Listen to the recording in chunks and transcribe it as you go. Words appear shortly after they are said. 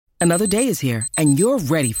Another day is here, and you're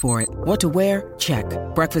ready for it. What to wear? Check.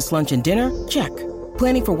 Breakfast, lunch, and dinner? Check.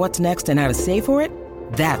 Planning for what's next and how to save for it?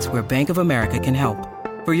 That's where Bank of America can help.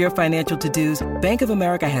 For your financial to-dos, Bank of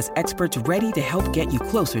America has experts ready to help get you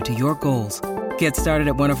closer to your goals. Get started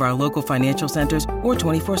at one of our local financial centers or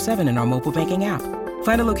 24/7 in our mobile banking app.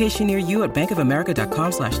 Find a location near you at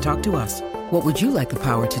bankofamerica.com/talktous. What would you like the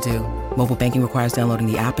power to do? Mobile banking requires downloading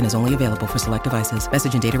the app and is only available for select devices.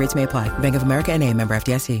 Message and data rates may apply. Bank of America N.A., member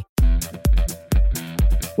FDIC.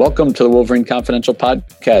 Welcome to the Wolverine Confidential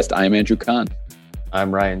Podcast. I am Andrew Kahn.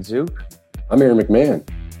 I'm Ryan Zook. I'm Aaron McMahon.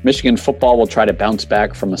 Michigan football will try to bounce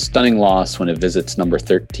back from a stunning loss when it visits number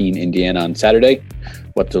 13 Indiana on Saturday.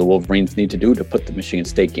 What do the Wolverines need to do to put the Michigan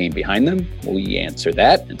State game behind them? We answer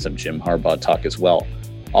that and some Jim Harbaugh talk as well.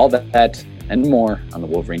 All that and more on the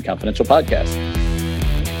Wolverine Confidential Podcast.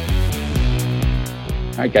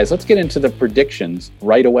 All right, guys, let's get into the predictions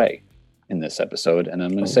right away in this episode. And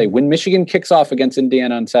I'm going to say, when Michigan kicks off against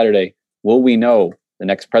Indiana on Saturday, will we know the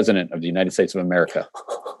next president of the United States of America?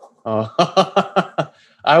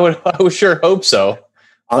 I would sure hope so.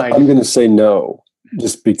 I'm going to say no,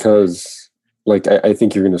 just because, I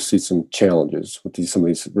think you're going to see some challenges with some of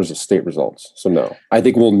these state results. So no, I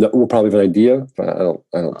think we'll probably have an idea, but I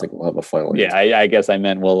don't think we'll have a final answer. Yeah, I guess I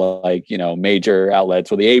meant major outlets,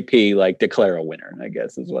 the AP declare a winner, I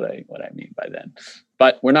guess is what I mean by then.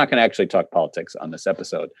 But we're not going to actually talk politics on this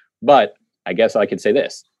episode. But I guess I could say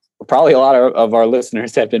this. Probably a lot of our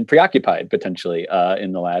listeners have been preoccupied potentially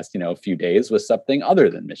in the last few days with something other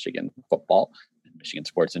than Michigan football and Michigan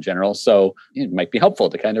sports in general. So it might be helpful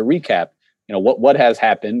to kind of recap, what has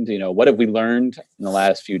happened, what have we learned in the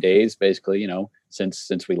last few days, basically,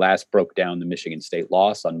 since we last broke down the Michigan State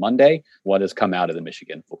loss on Monday. What has come out of the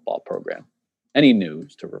Michigan football program? Any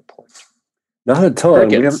news to report? Not a ton.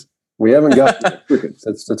 Crickets. We haven't got crickets.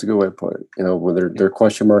 That's a good way to put it. Where there are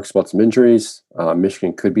question marks about some injuries.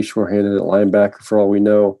 Michigan could be shorthanded at linebacker for all we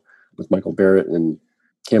know, with Michael Barrett and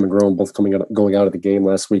Cam McGrone both going out of the game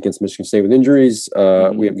last week against Michigan State with injuries.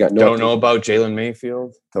 We have got don't know about Jalen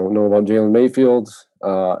Mayfield. Don't know about Jalen Mayfield.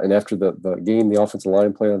 And after the game, the offensive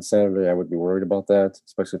line played on Saturday, I would be worried about that,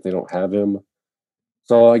 especially if they don't have him.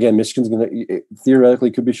 So again, Michigan's theoretically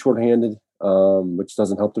could be shorthanded, which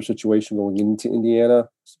doesn't help their situation going into Indiana.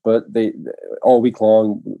 But they all week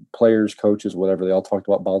long, players, coaches, whatever, they all talked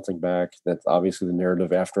about bouncing back. That's obviously the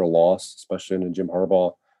narrative after a loss, especially in a Jim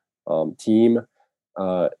Harbaugh team.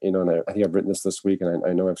 And I think I've written this week, and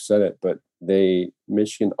I know I've said it, but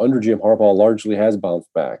Michigan under Jim Harbaugh largely has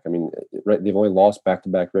bounced back. I mean, they've only lost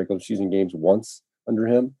back-to-back regular season games once under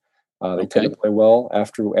him. They tend to play well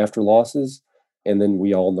after losses. And then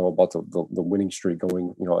we all know about the winning streak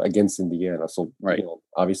going, against Indiana. So, right.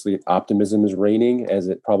 Obviously optimism is reigning, as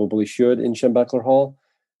it probably should in Schembechler Hall.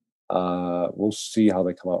 We'll see how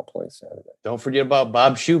they come out and play Saturday. Don't forget about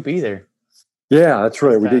Bob Shoop either. Yeah, that's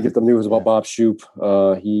right. We did get the news about Bob Shoop.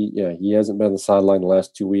 He hasn't been on the sideline the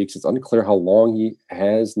last 2 weeks. It's unclear how long he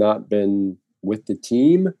has not been with the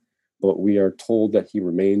team, but we are told that he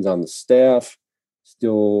remains on the staff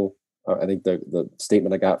still. I think the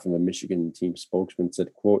statement I got from the Michigan team spokesman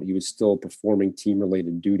said, quote, he was still performing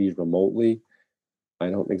team-related duties remotely. I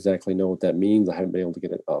don't exactly know what that means. I haven't been able to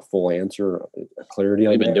get a full answer, a clarity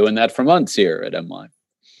on that. We've been doing that for months here at MY.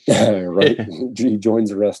 Right. He joins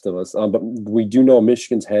the rest of us. But we do know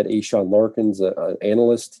Michigan's had Ashawn Larkins, an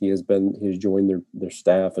analyst. He's joined their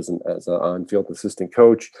staff as an on-field assistant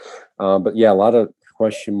coach. But yeah, a lot of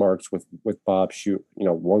question marks with Bob Shoop.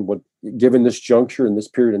 One would, given this juncture in this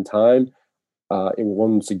period in time,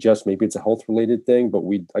 one would suggest maybe it's a health-related thing, but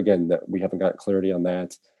we haven't got clarity on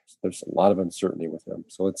that. There's a lot of uncertainty with him.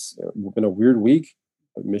 So it's been a weird week,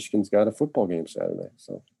 but Michigan's got a football game Saturday.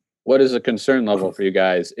 So what is the concern level for you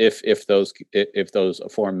guys if those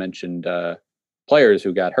aforementioned players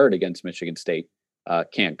who got hurt against Michigan State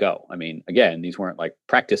can't go? I mean, again, these weren't like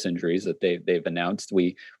practice injuries that they've announced.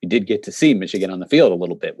 We did get to see Michigan on the field a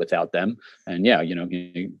little bit without them, and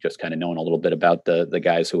you just kind of knowing a little bit about the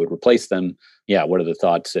guys who would replace them. Yeah, what are the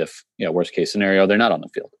thoughts if worst case scenario they're not on the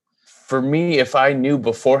field? For me, if I knew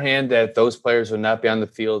beforehand that those players would not be on the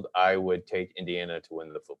field, I would take Indiana to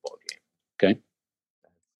win the football game. Okay.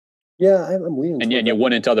 Yeah, I'm leaning. And you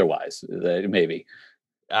wouldn't otherwise, maybe.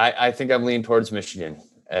 I think I'm leaning towards Michigan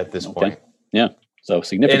at this point. Yeah. So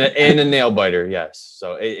significant. And a nail biter, yes.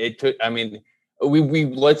 So it could. I mean, we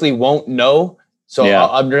likely won't know. So yeah.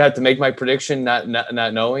 I'm gonna have to make my prediction, not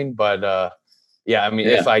knowing. But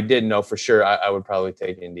if I did know for sure, I would probably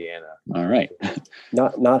take Indiana. All right.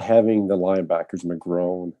 Not having the linebackers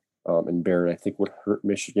McGrone and Barrett, I think, would hurt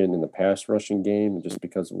Michigan in the pass rushing game, just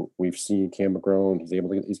because we've seen Cam McGrone.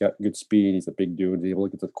 He's got good speed. He's a big dude. He's able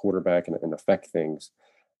to get to the quarterback and affect things.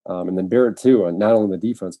 And then Barrett too, and not only the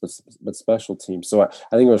defense but special teams. So I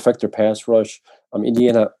think it would affect their pass rush.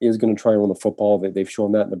 Indiana is going to try and run the football. They've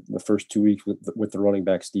shown that in the first 2 weeks with the running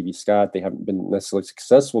back Stevie Scott. They haven't been necessarily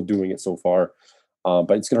successful doing it so far.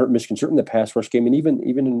 But it's going to hurt Michigan, certainly in the pass rush game, and even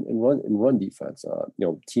in run defense.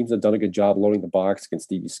 Teams have done a good job loading the box against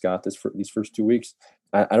Stevie Scott these first 2 weeks.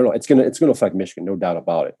 I don't know. It's going to affect Michigan, no doubt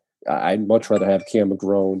about it. I'd much rather have Cam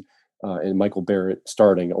McGrone and Michael Barrett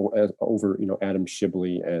starting over Adam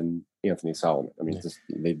Shibley and Anthony Solomon. I mean,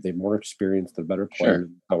 they're more experienced, they're better players. Sure.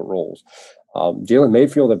 How it rolls. Jalen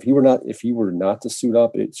Mayfield, if he were not to suit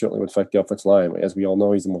up, it certainly would affect the offensive line. As we all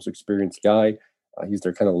know, he's the most experienced guy. He's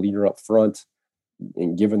their kind of leader up front.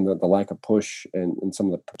 And given the lack of push and some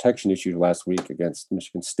of the protection issues last week against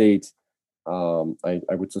Michigan State, I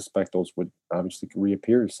would suspect those would obviously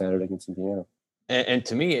reappear Saturday against Indiana. And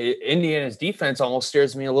to me, Indiana's defense almost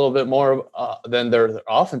scares me a little bit more than their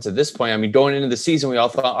offense at this point. I mean, going into the season, we all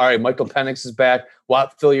thought, all right, Michael Penix is back,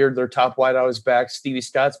 Watt Filliard, their top wideout, is back, Stevie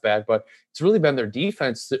Scott's back. But it's really been their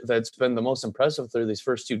defense that's been the most impressive through these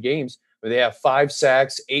first two games, where they have 5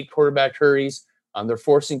 sacks, 8 quarterback hurries. They're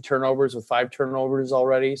forcing turnovers with 5 turnovers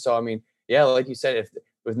already. So, I mean, yeah, like you said,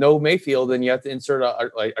 with no Mayfield, then you have to insert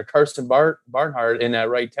a Carson Barnhart in that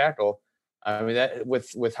right tackle. I mean, that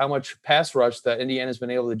with how much pass rush that Indiana's been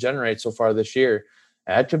able to generate so far this year,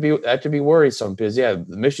 that could be worrisome, because the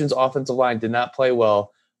Michigan's offensive line did not play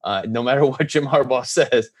well. No matter what Jim Harbaugh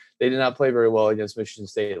says, they did not play very well against Michigan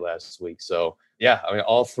State last week. So yeah, I mean,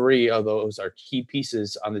 all 3 of those are key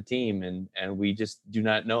pieces on the team, and we just do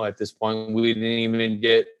not know at this point. We didn't even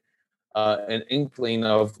get an inkling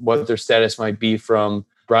of what their status might be from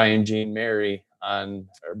Brian Jean-Marie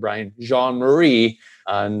on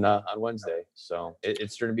Wednesday. So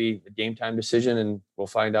it's going to be a game time decision, and we'll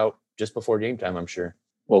find out just before game time, I'm sure.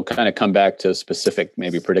 We'll kind of come back to specific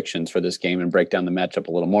maybe predictions for this game and break down the matchup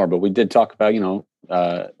a little more. But we did talk about,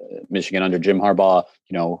 Michigan under Jim Harbaugh,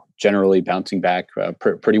 generally bouncing back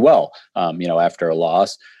pretty well, after a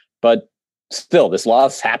loss. But still, this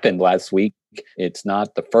loss happened last week. It's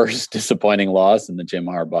not the first disappointing loss in the Jim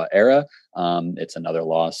Harbaugh era. It's another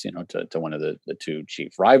loss, to one of the 2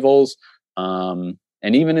 chief rivals.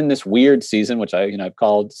 And even in this weird season, which I've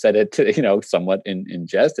said it, somewhat in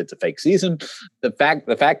jest, it's a fake season. The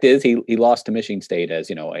fact is he lost to Michigan State as,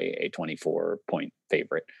 a 24-point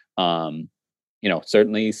favorite.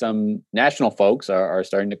 Certainly some national folks are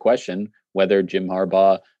starting to question whether Jim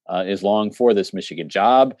Harbaugh is long for this Michigan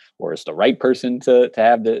job, or is the right person to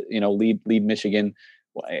have the, lead Michigan.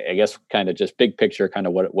 Well, I guess kind of just big picture, kind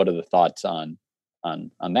of what are the thoughts on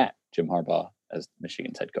that, Jim Harbaugh as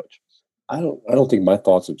Michigan's head coach? I don't think my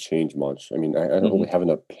thoughts have changed much. I mean, I don't really have an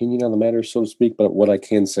opinion on the matter, so to speak, but what I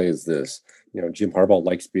can say is this, Jim Harbaugh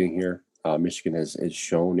likes being here. Michigan has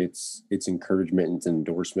shown its encouragement and its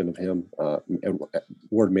endorsement of him.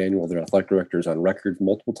 Ward Manuel, their athletic director, is on record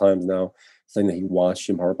multiple times now saying that he wants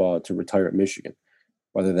Jim Harbaugh to retire at Michigan.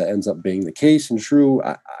 Whether that ends up being the case and true,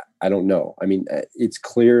 I don't know. I mean, it's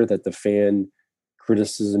clear that the fan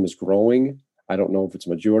criticism is growing. I don't know if it's a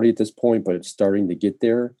majority at this point, but it's starting to get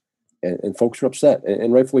there. And folks are upset,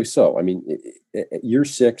 and rightfully so. I mean, at year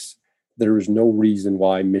 6, there was no reason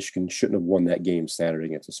why Michigan shouldn't have won that game Saturday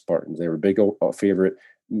against the Spartans. They were a big favorite.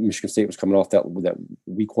 Michigan State was coming off that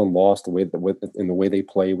week 1 loss, the way they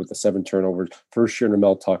play with the 7 turnovers. First year in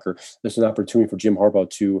Mel Tucker. There's an opportunity for Jim Harbaugh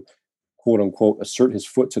to, quote unquote, assert his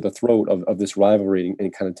foot to the throat of this rivalry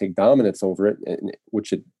and kind of take dominance over it, which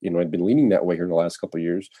had been leaning that way here in the last couple of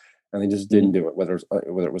years, and they just didn't do it. Whether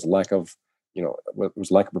it was lack of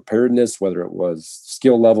preparedness, whether it was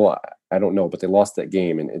skill level, I don't know, but they lost that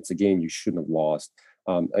game, and it's a game you shouldn't have lost.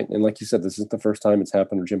 And like you said, this isn't the first time it's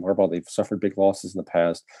happened to Jim Harbaugh. They've suffered big losses in the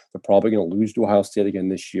past. They're probably going to lose to Ohio State again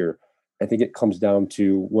this year. I think it comes down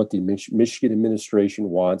to what the Michigan administration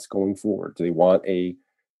wants going forward. Do they want a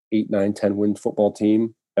 8, 9, 10 win football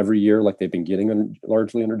team every year like they've been getting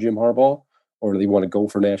largely under Jim Harbaugh? Or do they want to go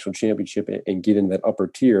for a national championship and get in that upper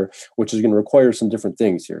tier, which is going to require some different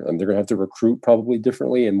things here. And they're going to have to recruit probably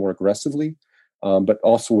differently and more aggressively. But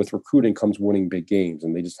also with recruiting comes winning big games,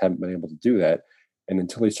 and they just haven't been able to do that. And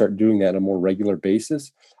until they start doing that on a more regular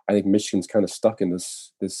basis, I think Michigan's kind of stuck in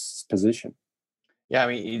this position. Yeah, I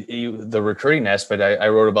mean, the recruiting aspect, I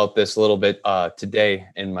wrote about this a little bit today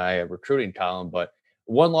in my recruiting column, but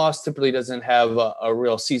one loss typically doesn't have a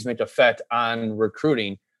real seismic effect on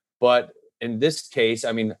recruiting. But in this case,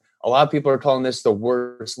 I mean, a lot of people are calling this the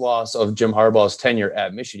worst loss of Jim Harbaugh's tenure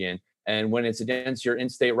at Michigan. And when it's against your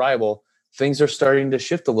in-state rival, things are starting to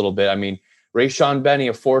shift a little bit. I mean, Rayshawn Benny,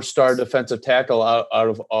 a 4-star defensive tackle out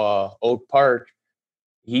of Oak Park,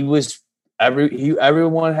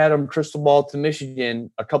 everyone had him crystal ball to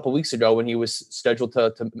Michigan a couple weeks ago when he was scheduled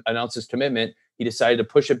to announce his commitment. He decided to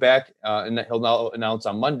push it back, and he'll now announce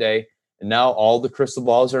on Monday. And now all the crystal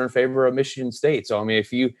balls are in favor of Michigan State. So I mean,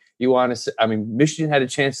 if you want to, I mean, Michigan had a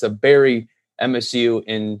chance to bury MSU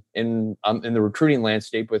in the recruiting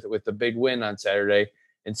landscape with the big win on Saturday.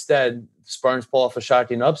 Instead, Spartans pull off a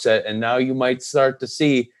shocking upset, and now you might start to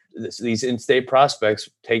see these in-state prospects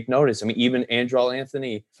take notice. I mean, even Andrell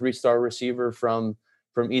Anthony, 3-star receiver from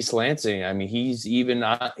East Lansing. I mean, he's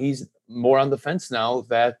more on the fence now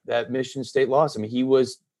that Michigan State lost. I mean, he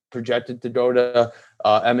was projected to go to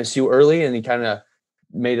MSU early, and he kind of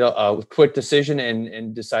made a quick decision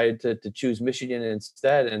and decided to choose Michigan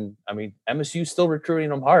instead. And I mean, MSU still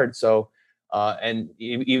recruiting him hard. So, and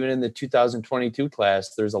even in the 2022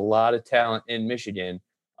 class, there's a lot of talent in Michigan.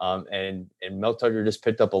 And Mel Tucker just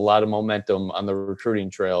picked up a lot of momentum on the recruiting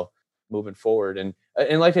trail moving forward. And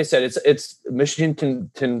like I said, it's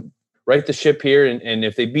Michigan can right the ship here. And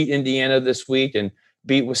if they beat Indiana this week and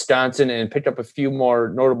beat Wisconsin and pick up a few more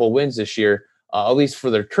notable wins this year, at least for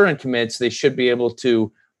their current commits, they should be able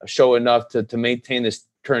to show enough to maintain this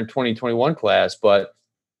current 2021 class. But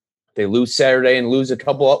they lose Saturday and lose a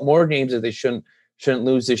couple more games that they shouldn't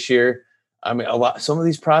lose this year. I mean, some of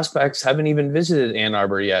these prospects haven't even visited Ann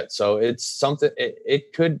Arbor yet. So it's something,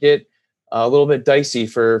 it could get a little bit dicey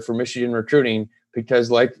for Michigan recruiting, because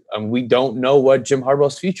we don't know what Jim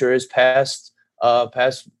Harbaugh's future is past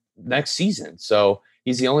next season. So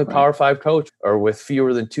he's the only Power 5 coach or with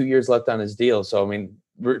fewer than 2 years left on his deal. So, I mean,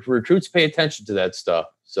 recruits pay attention to that stuff.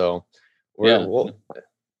 So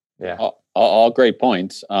all great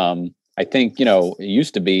points. I think, it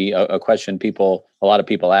used to be a question a lot of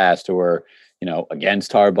people asked who were,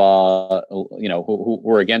 against Harbaugh, who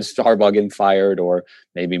were against Harbaugh getting fired, or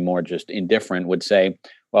maybe more just indifferent, would say,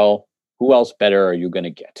 well, who else better are you going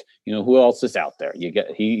to get? Who else is out there?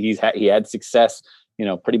 He had success,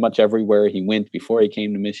 pretty much everywhere he went before he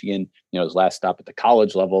came to Michigan. His last stop at the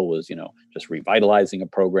college level was, just revitalizing a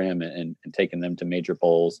program and taking them to major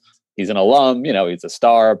bowls. He's an alum, he's a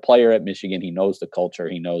star player at Michigan. He knows the culture,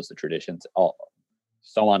 he knows the traditions,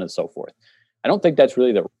 so on and so forth. I don't think that's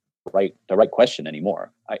really the right question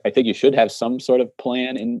anymore. I think you should have some sort of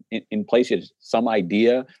plan in place. You have some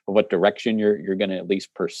idea of what direction you're going to at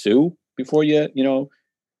least pursue before you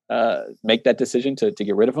make that decision to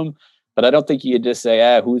get rid of him. But I don't think you just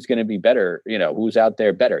say, who's going to be better? Who's out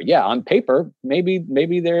there better? Yeah, on paper, maybe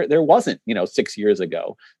there wasn't, 6 years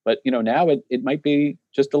ago. But, now it might be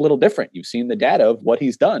just a little different. You've seen the data of what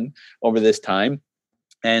he's done over this time.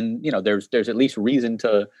 And, there's at least reason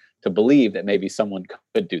to believe that maybe someone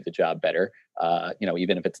could do the job better.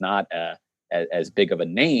 Even if it's not as big of a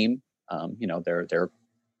name, there are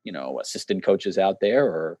assistant coaches out there,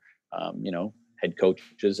 or, head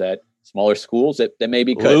coaches at smaller schools that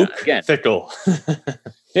maybe could. Luke again Fickell.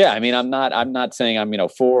 Yeah, I mean, I'm not saying I'm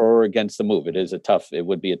for or against the move. It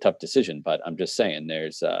would be a tough decision, but I'm just saying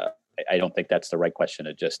I don't think that's the right question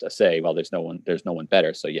to just say, well, there's no one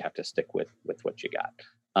better, so you have to stick with what you got.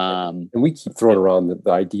 And we keep throwing around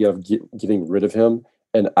the idea of getting rid of him,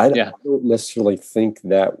 and I don't necessarily think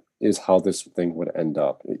that is how this thing would end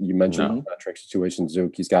up. You mentioned the contract situation,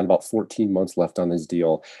 Zook. He's got about 14 months left on his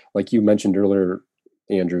deal. Like you mentioned earlier,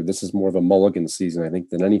 Andrew, this is more of a mulligan season, I think,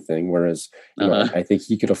 than anything. Whereas, I think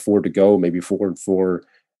he could afford to go maybe 4-4.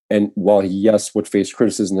 And while he, would face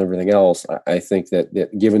criticism and everything else, I think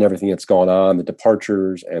that given everything that's gone on, the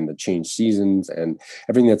departures and the changed seasons and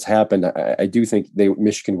everything that's happened, I do think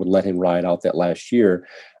Michigan would let him ride out that last year.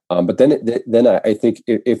 But then I think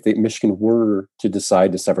if Michigan were to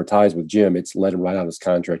decide to sever ties with Jim, it's let him ride out his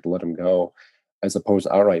contract and let him go, as opposed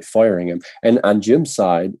to outright firing him. And on Jim's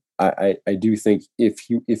side, I do think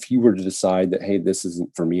if he were to decide that, hey, this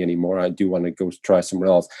isn't for me anymore, I do want to go try somewhere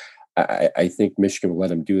else, I think Michigan would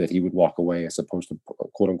let him do that. He would walk away as opposed to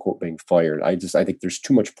quote unquote being fired. I think there's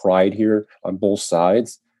too much pride here on both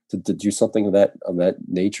sides to do something of that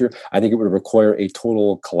nature. I think it would require a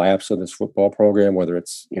total collapse of this football program, whether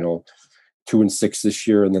it's 2-6 this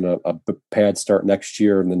year and then a bad start next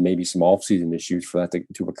year, and then maybe some off-season issues for that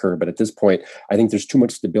to occur. But at this point, I think there's too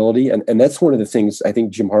much stability, and that's one of the things I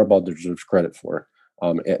think Jim Harbaugh deserves credit for.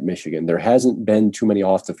 At Michigan, there hasn't been too many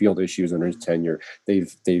off the field issues under his tenure.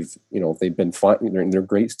 They've been fine. They're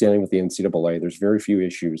great standing with the NCAA. There's very few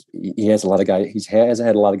issues. He has a lot of guys. He has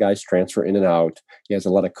had a lot of guys transfer in and out. He has a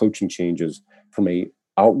lot of coaching changes. From a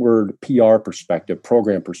outward PR perspective,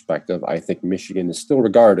 program perspective, I think Michigan is still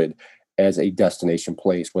regarded as a destination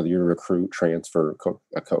place, whether you're a recruit, transfer,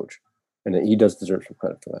 a coach. and he does deserve some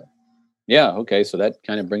credit for that. Yeah. Okay. So that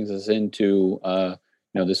kind of brings us into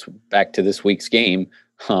this back to this week's game.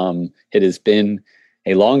 It has been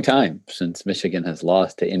a long time since Michigan has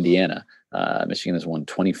lost to Indiana. Michigan has won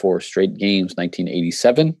 24 straight games.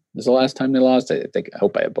 1987 is the last time they lost. I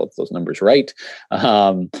hope I have both those numbers right.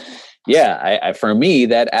 For me,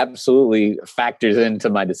 that absolutely factors into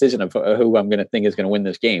my decision of who I'm going to think is going to win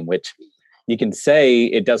this game, which you can say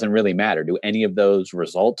it doesn't really matter. Do any of those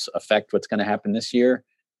results affect what's going to happen this year?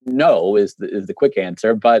 No, is the quick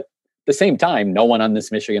answer. But at the same time, no one on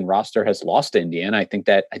this Michigan roster has lost to Indiana. I think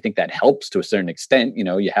that helps to a certain extent.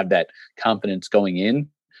 You have that confidence going in.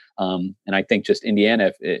 And I think just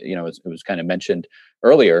Indiana, it was kind of mentioned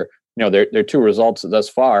earlier, their two results thus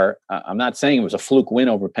far. I'm not saying it was a fluke win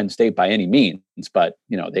over Penn State by any means, but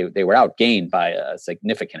they were outgained by a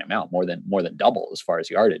significant amount, more than double as far as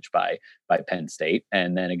yardage by Penn State.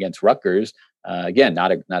 And then against Rutgers, again,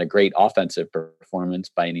 not a great offensive performance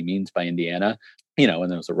by any means by Indiana.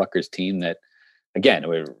 And there was a Rutgers team that, again,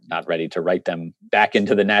 we're not ready to write them back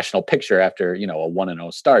into the national picture after a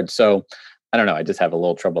 1-0 start. So I don't know. I just have a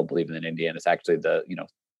little trouble believing that Indiana is actually the,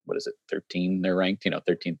 what is it, 13? They're ranked,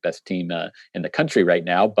 13th best team in the country right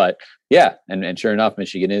now. But yeah, and sure enough,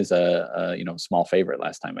 Michigan is a small favorite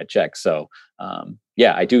last time I checked. So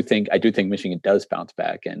I do think Michigan does bounce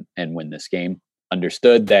back and win this game.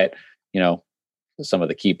 Understood that some of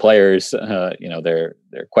the key players, they're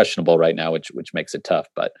questionable right now, which makes it tough.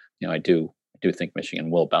 But I do think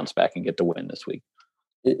Michigan will bounce back and get the win this week.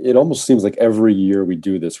 It almost seems like every year we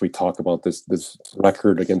do this, we talk about this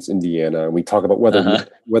record against Indiana, and we talk about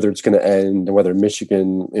whether it's going to end, and whether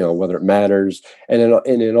Michigan, whether it matters, and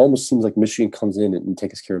it almost seems like Michigan comes in and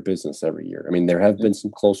takes care of business every year. I mean, there have been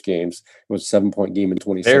some close games. It was a 7-point game in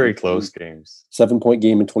 2017. Very close games. 7-point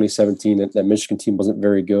game in 2017. That Michigan team wasn't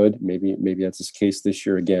very good. Maybe that's the case this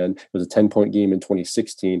year again. It was a 10-point game in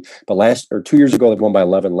 2016, but 2 years ago they won by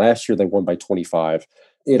 11. Last year they won by 25.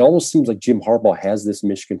 It almost seems like Jim Harbaugh has this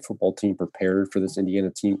Michigan football team prepared for this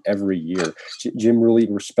Indiana team every year. Jim really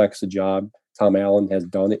respects the job Tom Allen has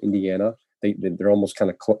done at Indiana. They're almost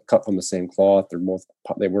kind of cut from the same cloth.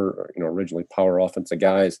 They were originally power offensive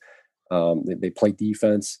guys. They play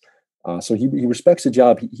defense, so he respects the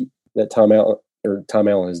job that Tom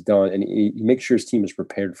Allen has done, and he makes sure his team is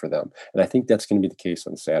prepared for them. And I think that's going to be the case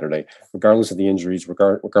on Saturday, regardless of the injuries,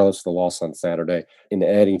 regardless of the loss on Saturday. And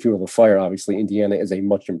adding fuel to the fire, obviously, Indiana is a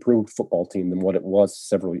much improved football team than what it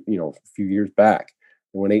was a few years back.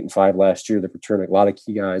 They went 8-5 last year. They returned a lot of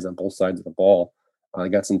key guys on both sides of the ball. They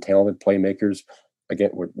got some talented playmakers. Again,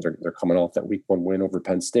 they're coming off that week 1 win over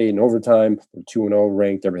Penn State in overtime. They're 2-0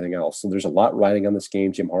 ranked, everything else. So there's a lot riding on this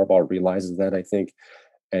game. Jim Harbaugh realizes that, I think.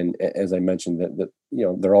 And as I mentioned, that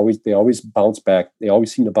they always bounce back. They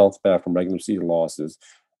always seem to bounce back from regular season losses,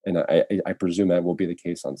 and I presume that will be the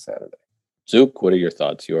case on Saturday. Zook, what are your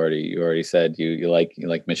thoughts? You already said you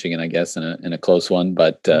like Michigan, I guess, in a close one,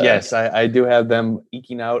 but yes, I do have them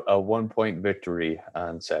eking out a 1-point victory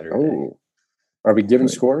on Saturday. Oh, are we giving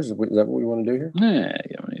scores? Is that what we want to do here?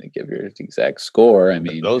 You don't need to give your exact score. I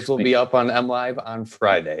mean, those will be up on MLive on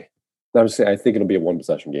Friday. I would say I think it'll be a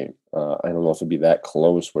 1-possession game. I don't know if it'll be that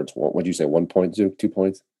close where it's what'd you say, 1 point, 2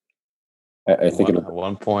 points? I think it'll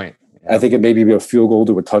 1 point. Yeah. I think it maybe be a field goal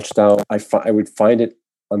to a touchdown. I would find it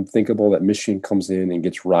unthinkable that Michigan comes in and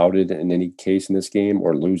gets routed in any case in this game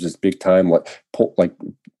or loses big time, like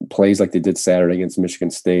plays like they did Saturday against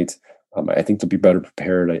Michigan State. I think they'll be better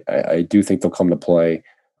prepared. I do think they'll come to play.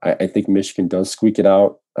 I think Michigan does squeak it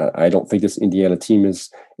out. I don't think this Indiana team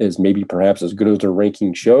is maybe perhaps as good as their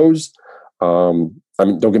ranking shows. I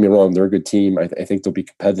mean, don't get me wrong; they're a good team. I think they'll be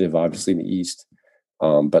competitive, obviously, in the East.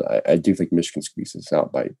 But I do think Michigan squeezes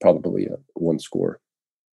out by probably one score.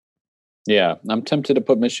 Yeah, I'm tempted to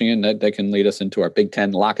put Michigan. That can lead us into our Big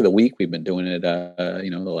Ten lock of the week. We've been doing it, the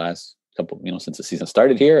last couple, since the season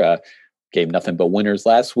started here. Gave nothing but winners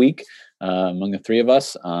last week among the three of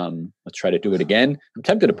us. Let's try to do it again. I'm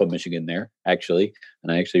tempted to put Michigan there, actually.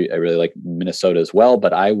 And I really like Minnesota as well,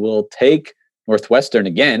 but I will take Northwestern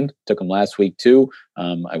again. Took them last week too.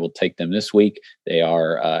 I will take them this week. They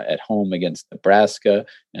are at home against Nebraska,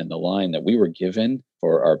 and the line that we were given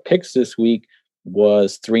for our picks this week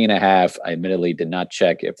was 3.5. I admittedly did not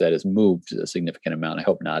check if that has moved a significant amount. I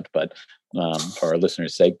hope not, but for our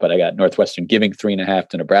listeners' sake. But I got Northwestern giving 3.5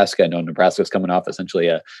 to Nebraska. I know Nebraska's coming off essentially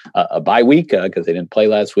a bye week because they didn't play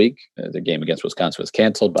last week. The game against Wisconsin was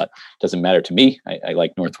canceled, but it doesn't matter to me. I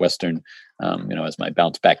like Northwestern, as my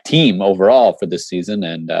bounce back team overall for this season.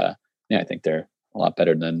 And I think they're a lot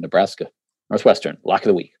better than Nebraska. Northwestern, lock of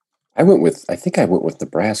the week. I think I went with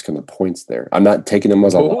Nebraska on the points there. I'm not taking them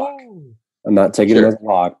as a lock. I'm not taking it as a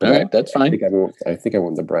lock, but all right, that's fine. I think I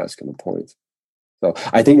went Nebraska in the points. So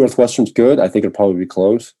I think Northwestern's good. I think it'll probably be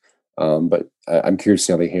close. But I'm curious to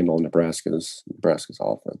see how they handle Nebraska's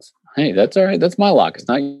offense. Hey, that's all right. That's my lock. It's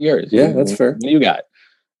not yours. Yeah, that's fair. What do you got?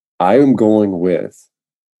 I am going with.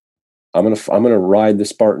 I'm gonna ride the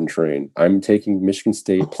Spartan train. I'm taking Michigan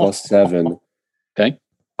State +7. Okay.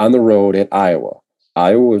 On the road at Iowa.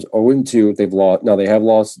 Iowa was 0-2. They've lost. Now they have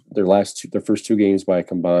lost their first two games by a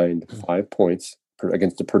combined 5 points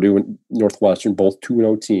against the Purdue and Northwestern, both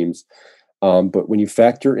 2-0 teams. But when you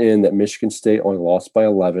factor in that Michigan State only lost by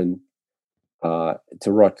 11 to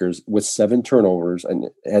Rutgers with 7 turnovers, and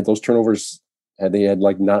had those turnovers, they had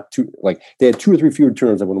 2 or 3 fewer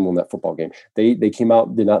turnovers, that would have won that football game. They came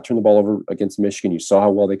out, did not turn the ball over against Michigan. You saw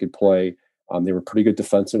how well they could play. They were pretty good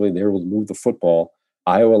defensively. They were able to move the football.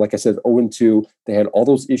 Iowa, like I said, 0-2. They had all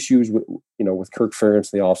those issues with Kirk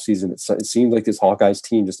Ferentz in the offseason. It seems like this Hawkeyes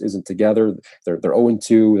team just isn't together. They're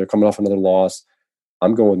 0-2. They're coming off another loss.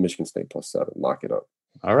 I'm going with Michigan State +7. Lock it up.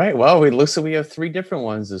 All right. Well, it looks like we have 3 different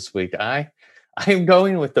ones this week. I am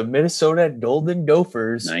going with the Minnesota Golden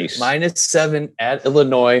Gophers. Nice. -7 at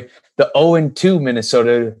Illinois. The 0-2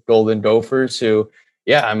 Minnesota Golden Gophers, who,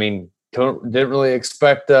 didn't really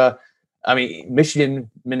expect.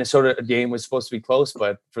 Michigan-Minnesota game was supposed to be close,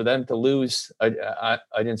 but for them to lose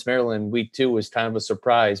against Maryland week 2 was kind of a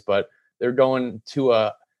surprise. But they're going to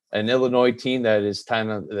an Illinois team that is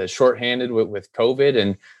kind of shorthanded with COVID,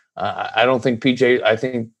 and I don't think PJ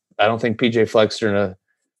Fleck's going to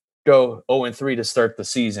go 0-3 to start the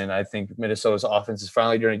season. I think Minnesota's offense is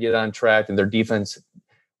finally going to get on track, and their defense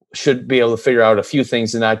should be able to figure out a few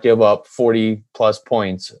things and not give up 40 plus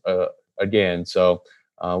points again. So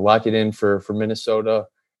lock it in for Minnesota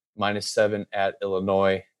 -7 at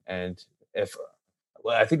Illinois. And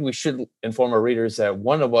I think we should inform our readers that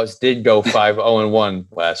one of us did go 5-0-1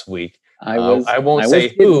 last week. I won't say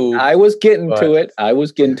who. I was getting to it.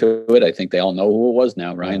 I think they all know who it was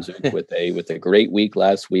now. Ryan Zook with a great week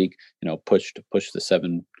last week. Pushed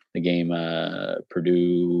the game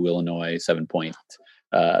Purdue Illinois 7-point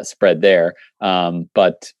spread there.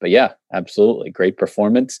 But yeah, absolutely great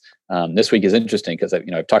performance. This week is interesting because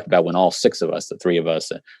I've talked about when all 6 of us, the 3 of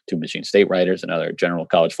us, 2 Michigan State writers, another general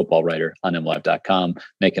college football writer on MLive.com,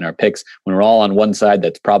 making our picks. When we're all on one side,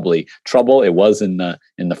 that's probably trouble. It was in the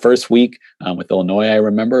first week with Illinois, I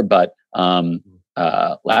remember, but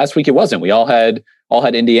last week it wasn't. We all had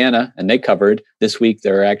Indiana, and they covered. This week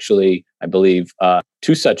there are actually, I believe,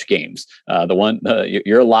 2 such games. The one,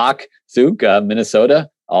 your lock, Zook, Minnesota.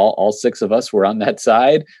 All 6 of us were on that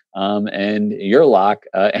side, and your lock,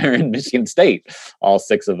 Aaron, Michigan State. All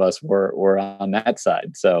 6 of us were on that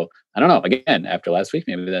side. So I don't know. Again, after last week,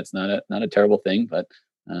 maybe that's not a terrible thing, but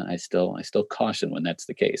I still caution when that's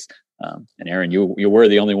the case. And Aaron, you were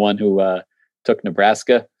the only one who took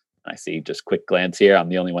Nebraska. I see, just quick glance here, I'm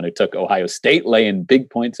the only one who took Ohio State laying big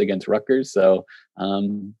points against Rutgers. So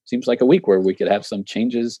seems like a week where we could have some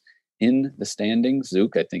changes in the standings.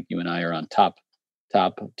 Zook, I think you and I are on top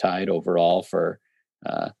tied overall for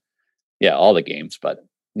all the games. But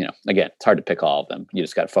again, it's hard to pick all of them. You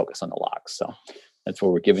just got to focus on the locks. So that's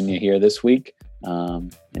what we're giving you here this week.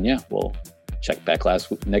 We'll check back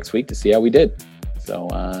next week to see how we did. So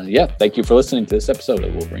thank you for listening to this episode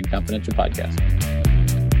of the Wolverine Confidential Podcast.